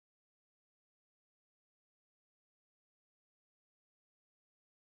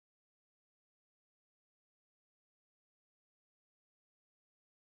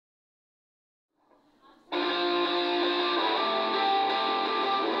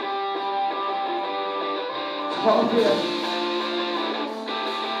Oh, yeah.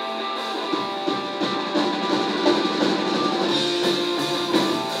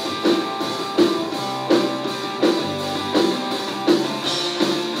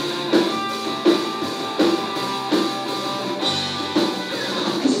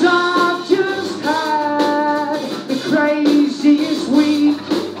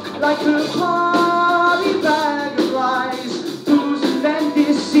 Like a party bag of lies, booze and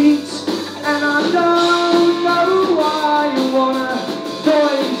empty seats, and I don't know why you wanna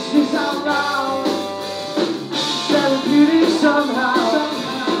voice this out loud. Therapeutic somehow.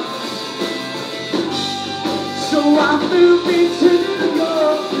 So I'm moving to New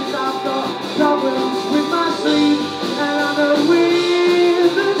York 'cause I've got problems with my sleep, and I know we're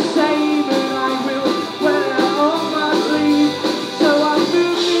the same, and I will wear it on my sleeve. So I'm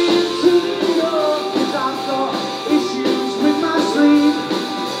moving to New York 'cause I've got issues with my sleep.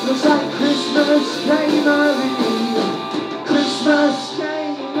 Looks like Christmas came early. Christmas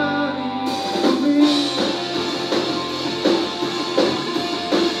came early for me.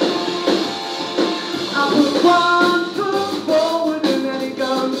 I put one foot forward and then it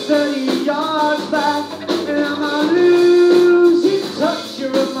goes 30 yards back, and I'm a losing touch.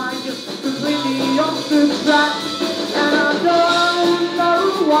 Your mind just completely off the track, and I don't know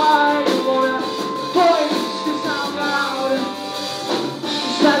why you wanna voice this out loud.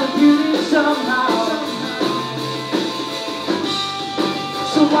 It's therapeutic somehow.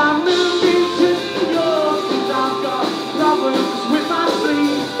 So I'm moving to New York 'cause I've got problems with my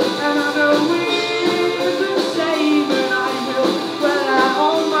sleep, and I know we're the same, and I will wear that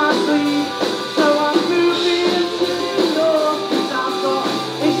on my sleeve. So I'm moving to New York 'cause I've got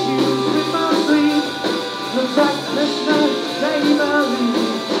issues with my sleep. Looks like Christmas came early.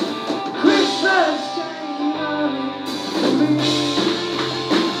 Christmas came early for me.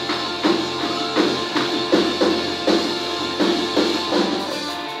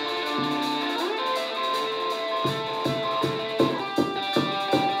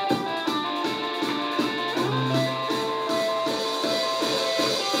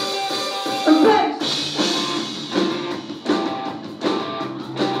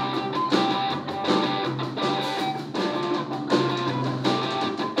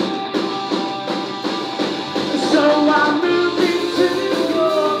 So I'm moving to New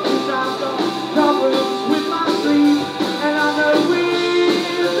York 'cause I've got problems with my sleep, and I know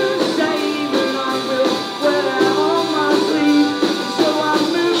we're the same, and I will wear that on my sleeve. So I'm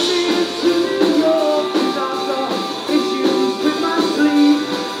moving to New York 'cause I've got issues with my sleep.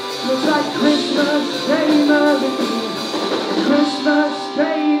 Looks like Christmas came early. Christmas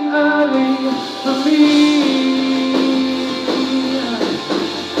came early for me.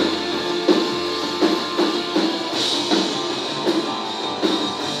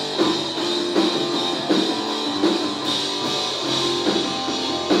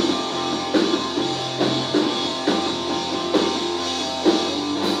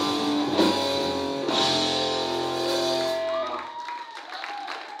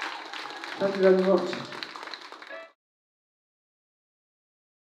 Thank you very much.